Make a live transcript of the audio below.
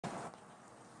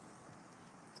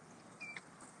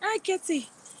Hi, Kitsy.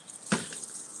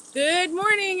 Good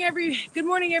morning,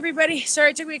 everybody.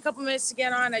 Sorry it took me a couple minutes to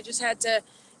get on. I just had to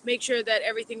make sure that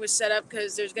everything was set up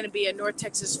because there's going to be a North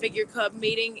Texas Figure Club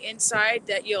meeting inside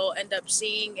that you'll end up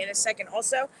seeing in a second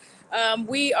also.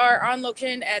 We are on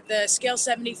location at the Scale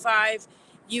 75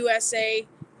 USA.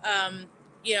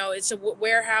 It's a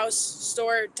warehouse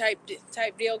store type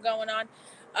deal going on.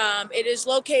 It is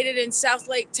located in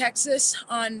Southlake, Texas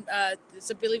on,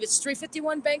 I believe it's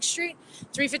 351 Bank Street.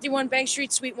 351 Bank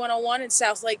Street, Suite 101 in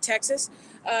Southlake, Texas.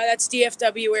 That's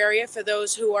DFW area for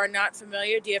those who are not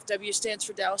familiar. DFW stands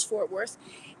for Dallas-Fort Worth.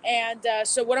 And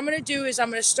so what I'm going to do is I'm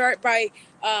going to start by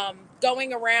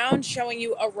going around, showing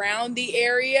you around the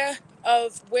area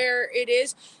of where it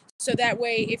is. So that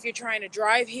way, if you're trying to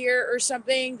drive here or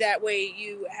something, that way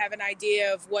you have an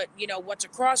idea of what's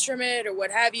across from it or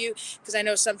what have you. Because I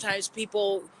know sometimes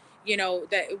people,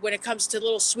 that when it comes to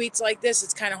little suites like this,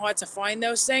 it's kind of hard to find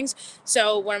those things.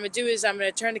 So what I'm going to do is I'm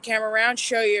going to turn the camera around,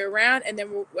 show you around, and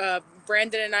then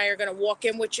Brandon and I are going to walk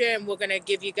in with you, and we're going to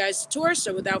give you guys a tour.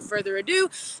 So without further ado,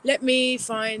 let me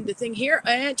find the thing here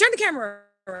and turn the camera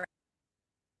around.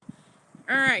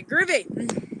 All right,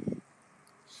 groovy.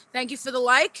 Thank you for the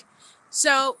like.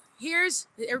 So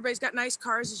everybody's got nice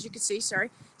cars, as you can see. Sorry.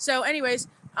 So anyways,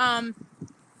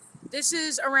 this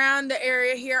is around the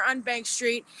area here on Bank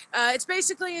Street. It's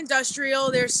basically industrial.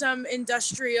 There's some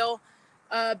industrial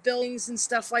buildings and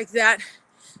stuff like that.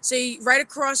 So right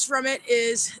across from it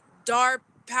is DAR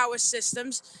Power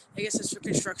Systems. I guess that's for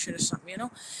construction or something,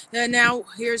 And now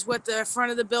here's what the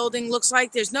front of the building looks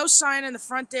like. There's no sign on the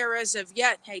front there as of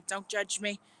yet. Hey, don't judge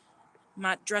me. I'm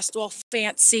not dressed all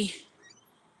fancy.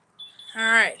 All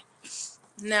right.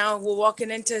 Now we're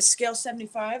walking into Scale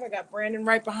 75. I got Brandon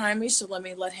right behind me, so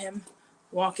let him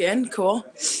walk in. Cool.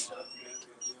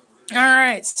 All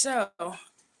right, so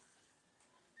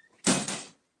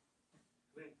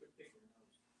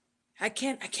I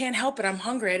can't help it. I'm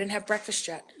hungry. I didn't have breakfast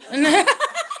yet.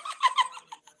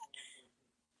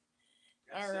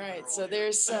 All right, so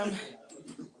there's some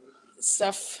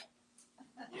stuff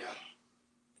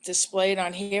displayed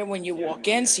on here when you walk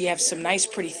in, so you have some nice,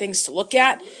 pretty things to look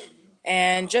at.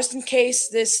 And just in case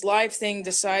this live thing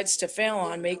decides to fail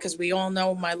on me, because we all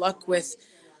know my luck with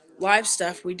live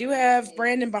stuff, we do have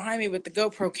Brandon behind me with the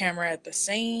GoPro camera at the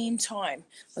same time.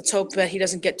 Let's hope that he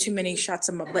doesn't get too many shots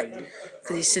of my butt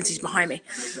since he's behind me.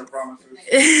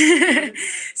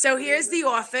 So here's the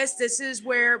office. This is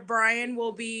where Brian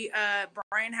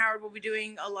Howard will be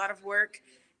doing a lot of work,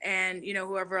 and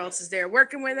whoever else is there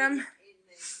working with him.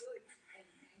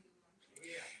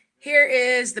 Here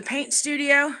is the paint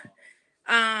studio.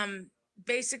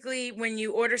 Basically, when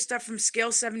you order stuff from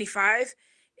Scale 75,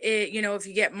 if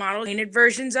you get model painted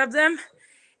versions of them,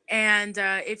 and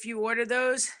if you order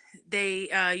those, they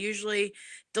usually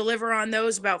deliver on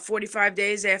those about 45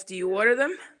 days after you order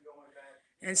them.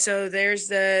 And so there's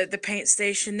the paint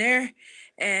station there.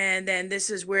 And then this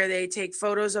is where they take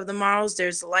photos of the models.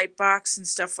 There's the light box and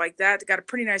stuff like that. They got a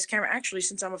pretty nice camera. Actually,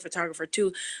 since I'm a photographer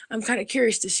too, I'm kind of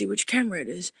curious to see which camera it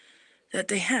is that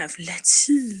they have. Let's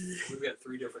see. We've got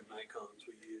 3 different Nikons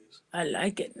we use. I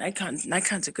like it.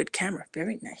 Nikon's a good camera.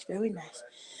 Very nice. Very nice.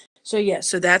 So yeah,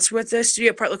 so that's what the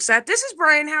studio part looks like. This is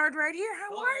Brian Howard right here.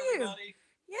 How are you? Everybody.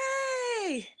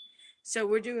 Yay! So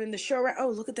we're doing the show. Oh,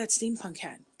 look at that steampunk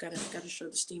hat. Gotta show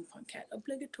the steampunk hat.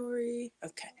 Obligatory.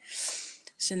 Okay.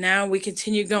 So now we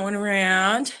continue going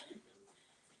around.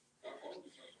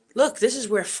 Look, this is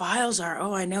where files are.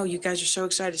 Oh, I know. You guys are so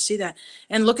excited to see that.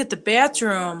 And look at the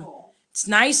bathroom. It's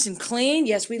nice and clean.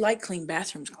 Yes, we like clean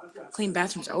bathrooms. Clean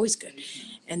bathrooms are always good.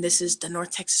 And this is the North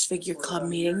Texas Figure Club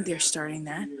meeting. They're starting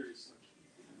that.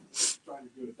 Trying to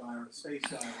do a space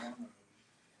the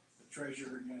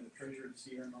treasure and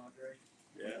Sierra Madre.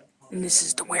 Yeah. And this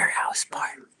is the warehouse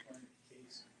part. And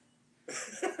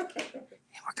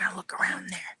we're going to look around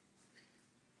there.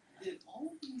 Did all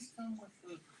of these come with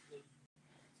the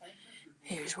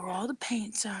Here's where all the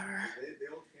paints are.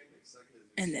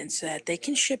 And then so that they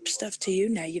can ship stuff to you.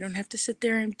 Now you don't have to sit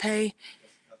there and pay,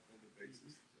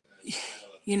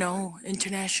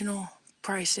 international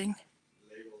pricing.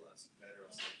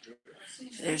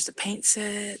 There's the paint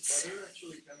sets.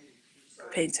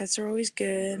 Paint sets are always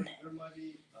good.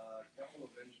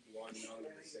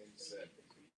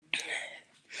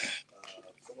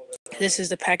 This is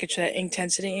the package that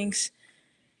Inkintensity inks.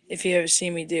 If you ever see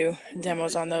me do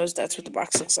demos on those, that's what the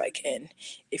box looks like. And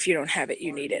if you don't have it,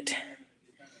 you need it.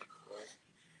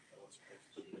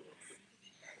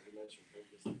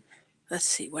 Let's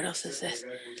see, what else is this?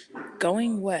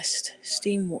 Going West,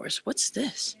 Steam Wars. What's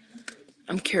this?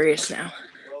 I'm curious now.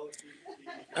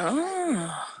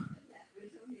 Oh,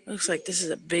 Looks like this is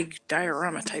a big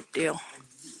diorama type deal.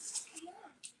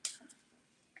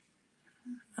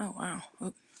 Oh, wow.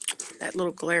 Oop. That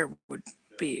little glare would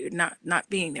be, not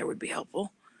being there would be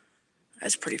helpful.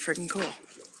 That's pretty freaking cool.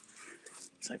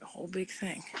 It's like a whole big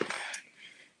thing.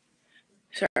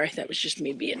 Sorry, that was just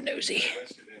me being nosy.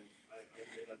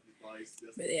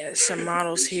 But yeah, some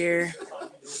models here.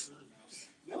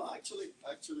 No, actually,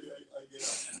 I get a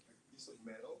piece of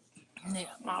metal. And they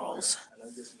got models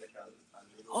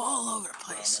all over the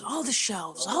place. All the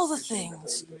shelves, all the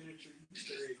things.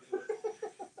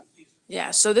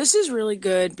 Yeah, so this is really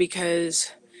good because,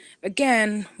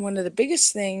 again, one of the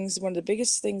biggest things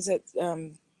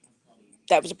that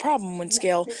that was a problem when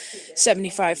Scale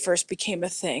 75 first became a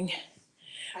thing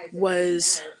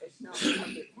was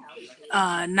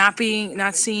not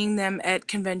seeing them at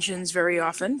conventions very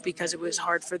often because it was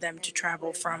hard for them to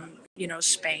travel from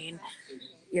Spain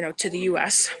to the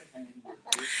US.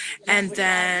 And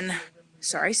then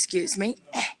excuse me,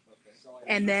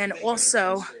 and then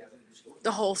also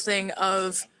the whole thing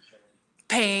of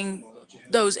paying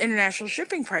those international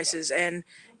shipping prices. And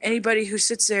anybody who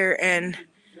sits there and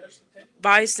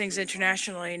buys things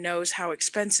internationally knows how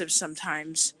expensive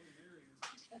sometimes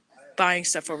buying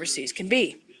stuff overseas can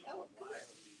be.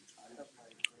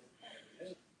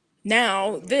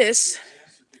 Now this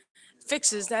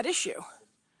fixes that issue.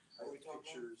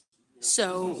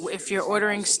 So if you're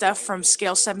ordering stuff from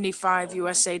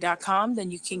scale75usa.com,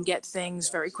 then you can get things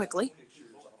very quickly.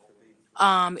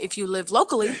 If you live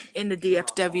locally in the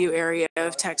DFW area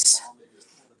of Texas,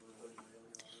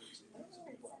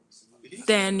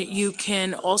 then you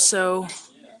can also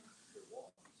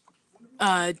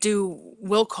do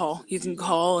will call. You can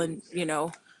call and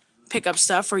pick up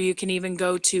stuff, or you can even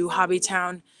go to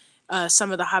Hobbytown.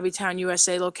 Some of the Hobbytown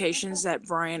USA locations that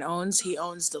Brian owns. He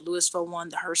owns the Louisville one,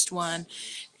 the Hearst one,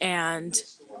 and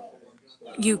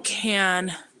you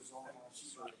can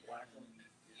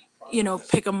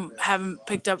pick them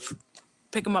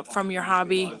up from your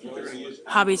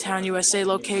Hobbytown USA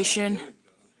location.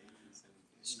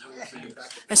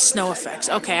 A Snow Effects.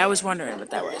 Okay, I was wondering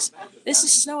what that was. This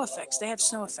is Snow Effects. They have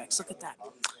Snow Effects. Look at that.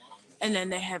 And then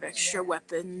they have extra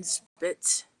weapons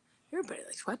bits. Everybody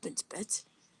likes weapons bits.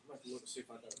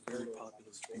 Very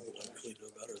popular thing that I really know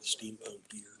about are the steampunk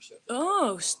gears.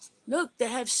 Oh, look, they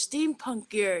have steampunk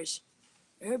gears.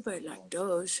 Everybody like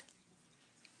those.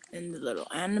 And the little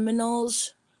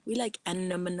animals. We like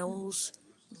animals.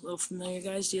 A little familiar,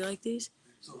 guys. Do you like these?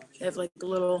 They have like a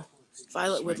little...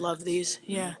 Violet would love these.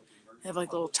 Yeah. They have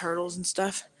like little turtles and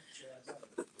stuff.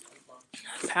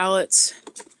 Pallets.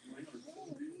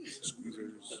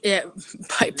 Yeah,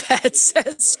 pipettes,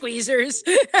 squeezers.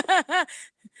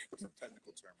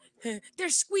 They're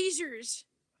squeezers.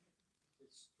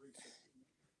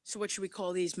 So what should we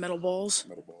call these? Metal balls?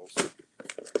 Metal balls.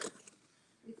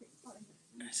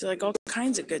 So like all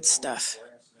kinds of good stuff.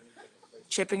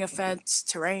 Chipping effects,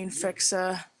 terrain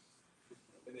fixer,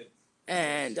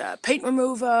 and paint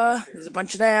remover. There's a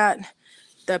bunch of that.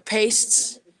 The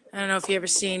pastes. I don't know if you ever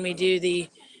seen me do the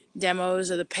demos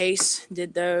of the pastes.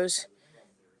 Did those.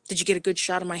 Did you get a good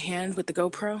shot of my hand with the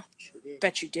GoPro?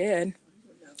 Bet you did.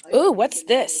 Ooh, what's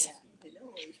this?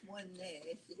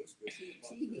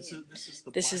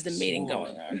 This is the meeting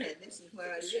going on.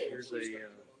 Here's a,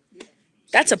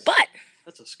 That's a butt.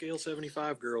 that's a Scale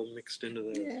 75 girl mixed into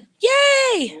that.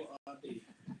 Yay!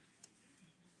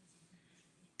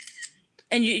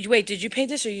 And you wait, did you paint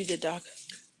this or you did, Doc?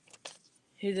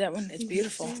 You did that one? It's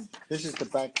beautiful. This is the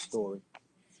backstory.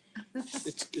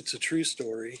 It's a true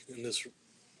story in this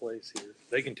place here.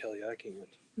 They can tell you, I can't.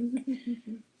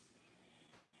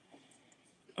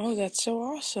 Oh, that's so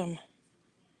awesome.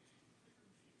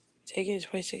 Take it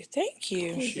as way to thank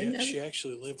you. She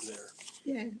actually lived there.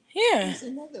 Yeah, Yeah. there's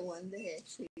another one there.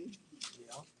 See,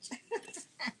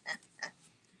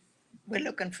 we're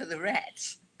looking for the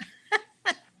rats.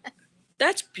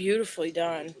 That's beautifully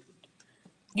done.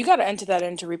 You got to enter that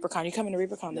into ReaperCon. You coming to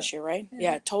ReaperCon this year, right?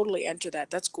 Yeah, totally enter that.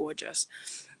 That's gorgeous.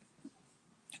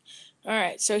 All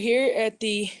right, so here at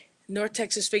the North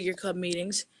Texas Figure Club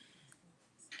meetings,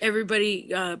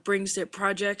 everybody brings their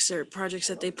projects or projects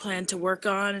that they plan to work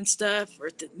on and stuff, or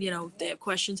they have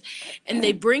questions, and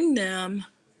they bring them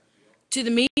to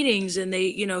the meetings and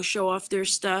they show off their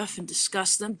stuff and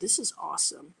discuss them. This is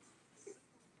awesome.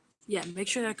 Yeah, make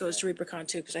sure that goes to ReaperCon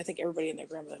too, because I think everybody and their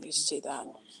grandmother needs to see that.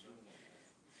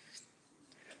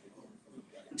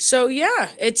 So yeah,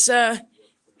 it's hi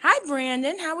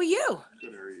Brandon, how are you?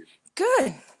 Good, how are you?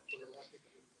 Good.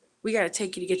 We got to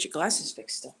take you to get your glasses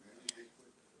fixed still.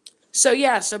 So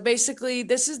yeah, so basically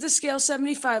this is the Scale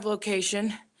 75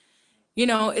 location, you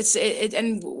know,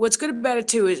 and what's good about it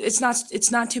too is it's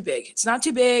not too big. It's not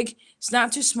too big. It's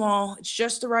not too small. It's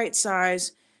just the right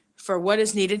size for what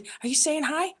is needed. Are you saying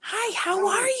hi? Hi, how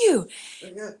are you?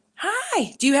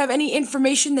 Hi. Do you have any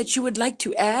information that you would like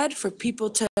to add for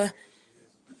people to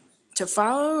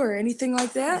follow or anything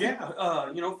like that? Yeah,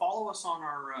 follow us on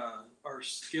our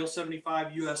Scale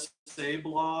 75 USA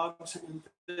blogs and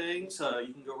things.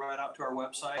 You can go right out to our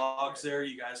website blogs there.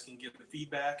 You guys can give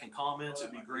feedback and comments.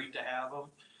 It'd be great to have them.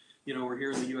 We're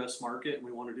here in the U.S. market, and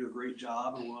we want to do a great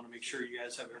job, and we want to make sure you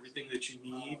guys have everything that you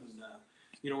need.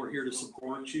 And we're here to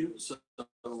support you. So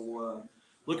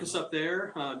look us up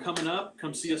there. Coming up,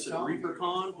 come see us at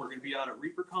ReaperCon. We're going to be out at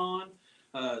ReaperCon.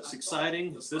 It's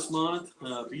exciting. It's this month.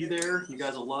 Be there. You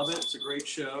guys will love it. It's a great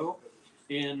show.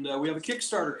 And we have a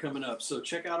Kickstarter coming up. So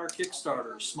check out our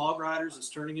Kickstarter. Smog Riders is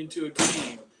turning into a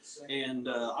game. And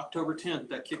October 10th,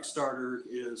 that Kickstarter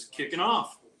is kicking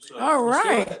off. So All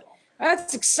right.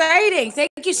 That's exciting. Thank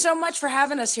you so much for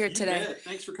having us here today. Bet.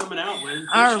 Thanks for coming out, Lynn.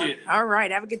 Appreciate it. All right.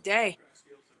 Have a good day.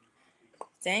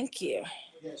 Thank you.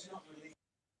 Yeah, it's not really